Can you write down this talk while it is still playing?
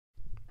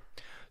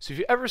So if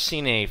you've ever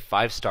seen a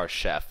five-star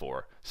chef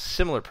or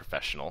similar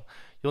professional,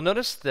 you'll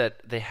notice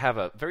that they have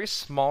a very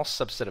small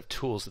subset of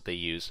tools that they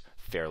use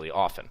fairly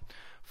often.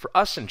 For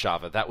us in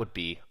Java, that would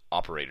be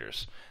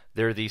operators.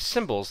 They're the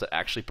symbols that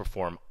actually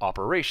perform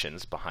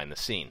operations behind the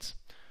scenes.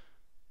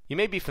 You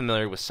may be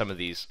familiar with some of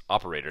these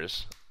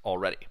operators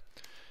already.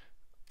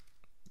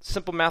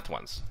 Simple math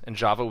ones. In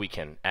Java, we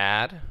can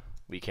add,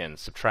 we can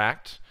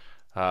subtract,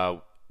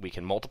 we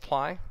can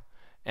multiply,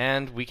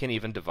 and we can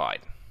even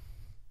divide.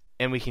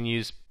 And we can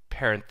use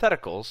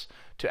parentheticals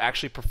to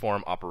actually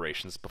perform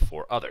operations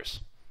before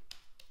others.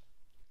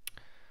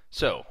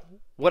 So,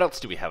 what else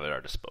do we have at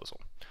our disposal?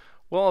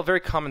 Well, a very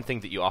common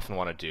thing that you often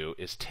want to do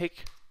is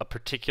take a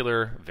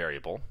particular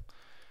variable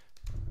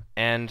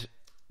and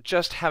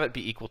just have it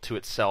be equal to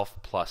itself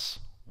plus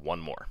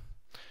one more.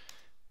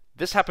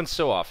 This happens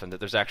so often that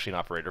there's actually an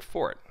operator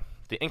for it,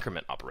 the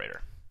increment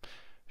operator.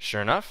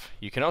 Sure enough,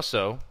 you can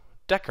also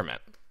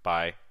decrement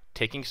by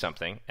taking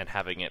something and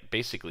having it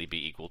basically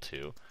be equal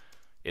to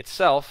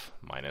itself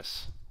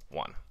minus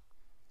 1.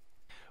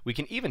 We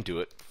can even do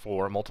it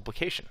for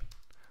multiplication.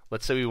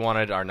 Let's say we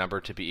wanted our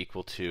number to be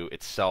equal to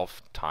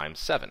itself times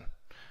 7.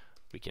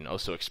 We can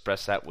also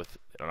express that with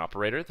an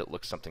operator that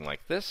looks something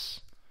like this,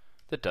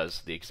 that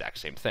does the exact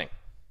same thing.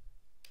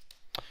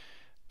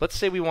 Let's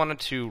say we wanted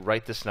to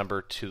write this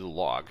number to the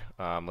log.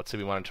 Let's say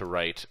we wanted to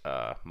write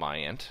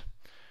myInt,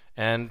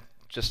 and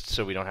just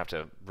so we don't have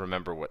to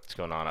remember what's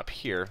going on up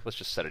here, let's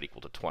just set it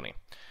equal to 20.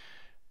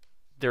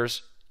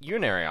 There's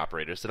unary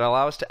operators that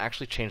allow us to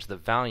actually change the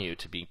value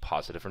to be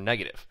positive or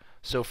negative.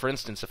 So for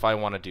instance, if I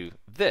want to do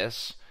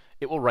this,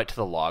 it will write to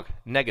the log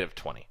negative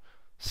 20.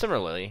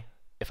 Similarly,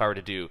 if I were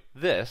to do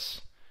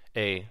this,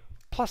 a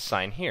plus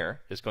sign here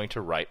is going to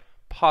write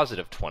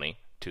positive 20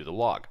 to the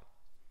log.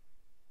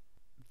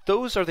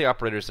 Those are the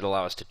operators that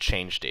allow us to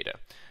change data.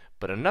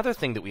 But another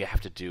thing that we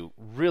have to do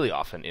really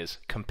often is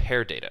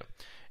compare data.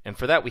 And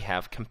for that we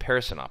have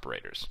comparison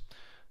operators.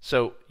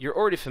 So you're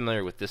already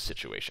familiar with this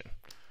situation.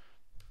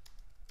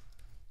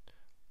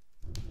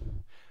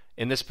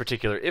 In this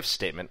particular if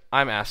statement,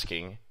 I'm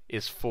asking,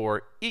 is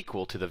 4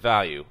 equal to the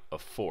value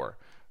of 4?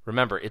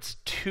 Remember, it's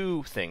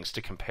two things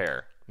to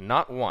compare,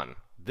 not one.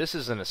 This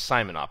is an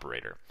assignment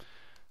operator.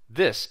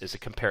 This is a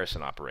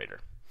comparison operator.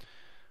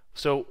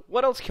 So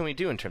what else can we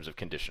do in terms of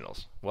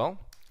conditionals? Well,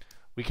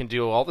 we can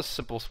do all the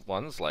simple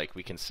ones, like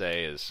we can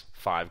say, is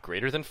 5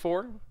 greater than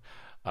 4?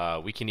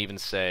 We can even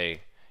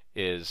say,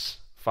 is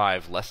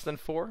 5 less than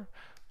 4?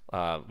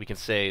 We can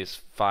say, is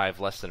 5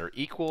 less than or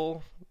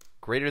equal,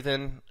 greater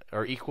than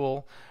or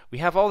equal? We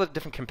have all the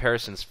different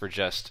comparisons for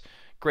just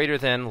greater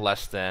than,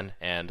 less than,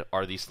 and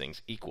are these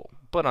things equal?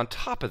 But on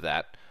top of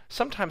that,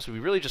 sometimes we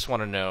really just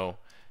want to know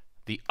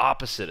the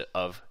opposite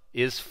of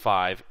is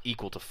 5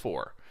 equal to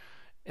 4?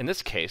 In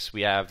this case,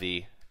 we have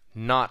the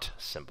not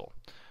symbol.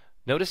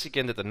 Notice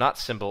again that the not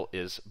symbol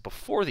is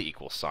before the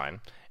equal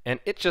sign, and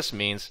it just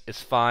means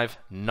is 5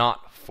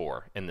 not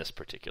 4 in this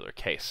particular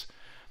case.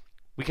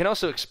 We can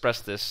also express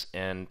this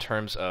in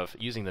terms of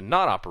using the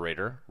not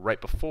operator right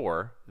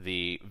before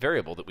the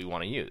variable that we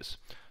want to use.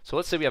 So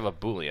let's say we have a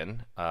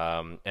Boolean,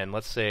 and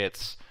let's say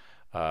it's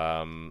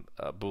a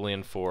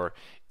Boolean for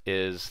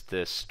is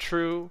this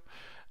true,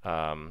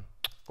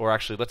 or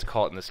actually let's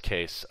call it in this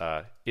case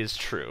is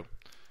true.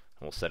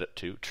 We'll set it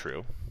to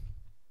true.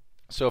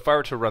 So if I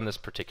were to run this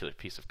particular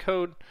piece of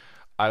code,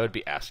 I would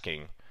be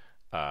asking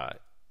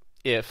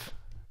if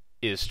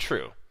is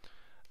true.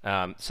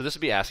 So this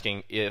would be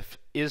asking if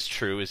is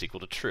true is equal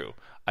to true.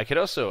 I could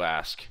also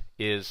ask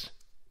is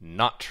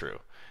not true,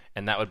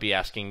 and that would be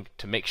asking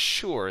to make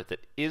sure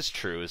that is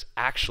true is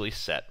actually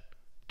set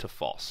to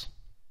false.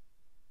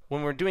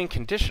 When we're doing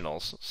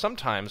conditionals,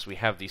 sometimes we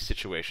have these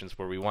situations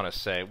where we want to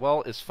say,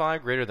 well, is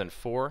 5 greater than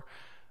 4?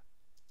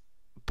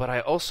 But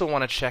I also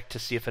want to check to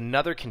see if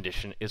another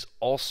condition is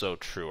also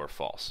true or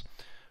false.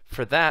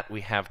 For that, we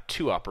have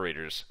two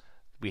operators.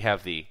 We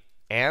have the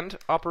AND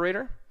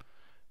operator.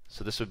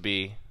 So this would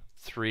be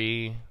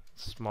 3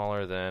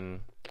 smaller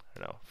than,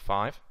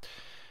 5.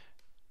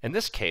 In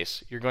this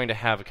case, you're going to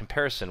have a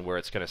comparison where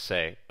it's going to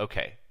say,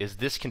 okay, is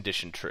this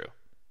condition true?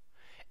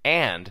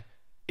 And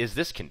is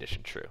this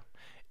condition true?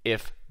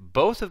 If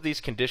both of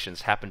these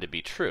conditions happen to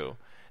be true,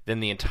 then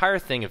the entire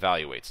thing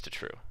evaluates to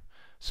true.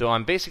 So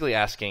I'm basically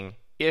asking,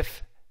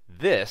 if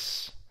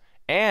this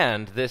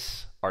and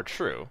this are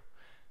true,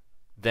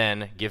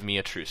 then give me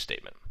a true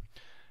statement.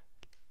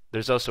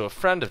 There's also a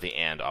friend of the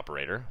AND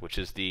operator, which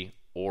is the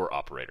OR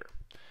operator.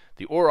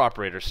 The OR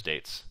operator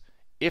states,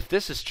 if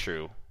this is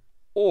true,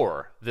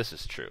 or this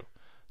is true.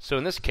 So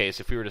in this case,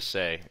 if we were to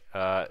say,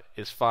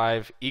 is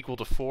 5 equal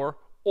to 4,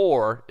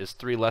 or is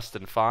 3 less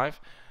than 5,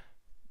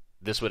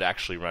 this would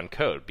actually run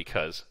code,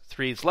 because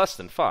 3 is less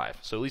than 5.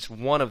 So at least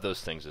one of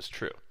those things is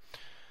true.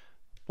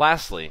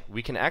 Lastly,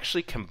 we can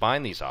actually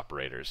combine these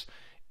operators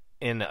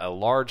in a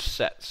large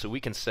set. So we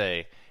can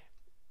say,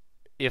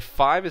 if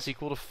 5 is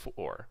equal to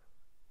 4,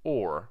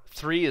 or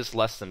 3 is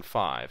less than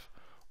 5,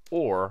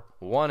 or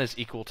 1 is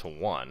equal to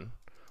 1,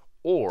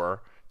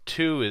 or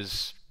 2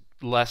 is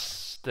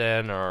less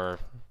than or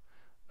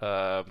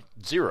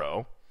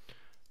 0,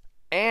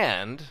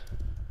 and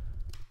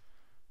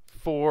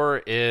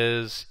 4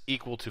 is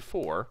equal to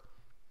 4,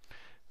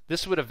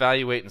 this would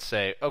evaluate and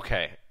say,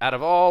 okay, out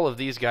of all of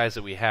these guys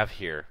that we have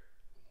here,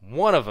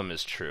 one of them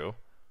is true.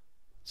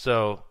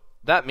 So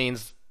that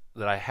means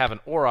that I have an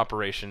OR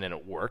operation and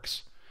it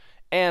works,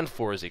 and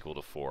 4 is equal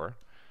to 4.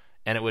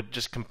 And it would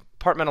just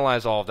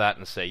compartmentalize all of that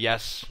and say,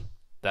 yes,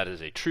 that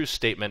is a true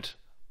statement.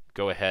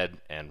 Go ahead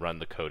and run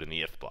the code in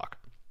the if block.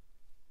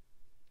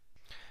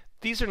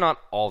 These are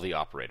not all the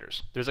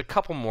operators. There's a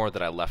couple more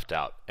that I left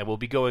out, and we'll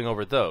be going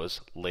over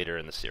those later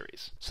in the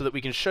series, so that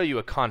we can show you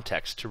a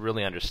context to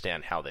really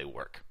understand how they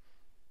work.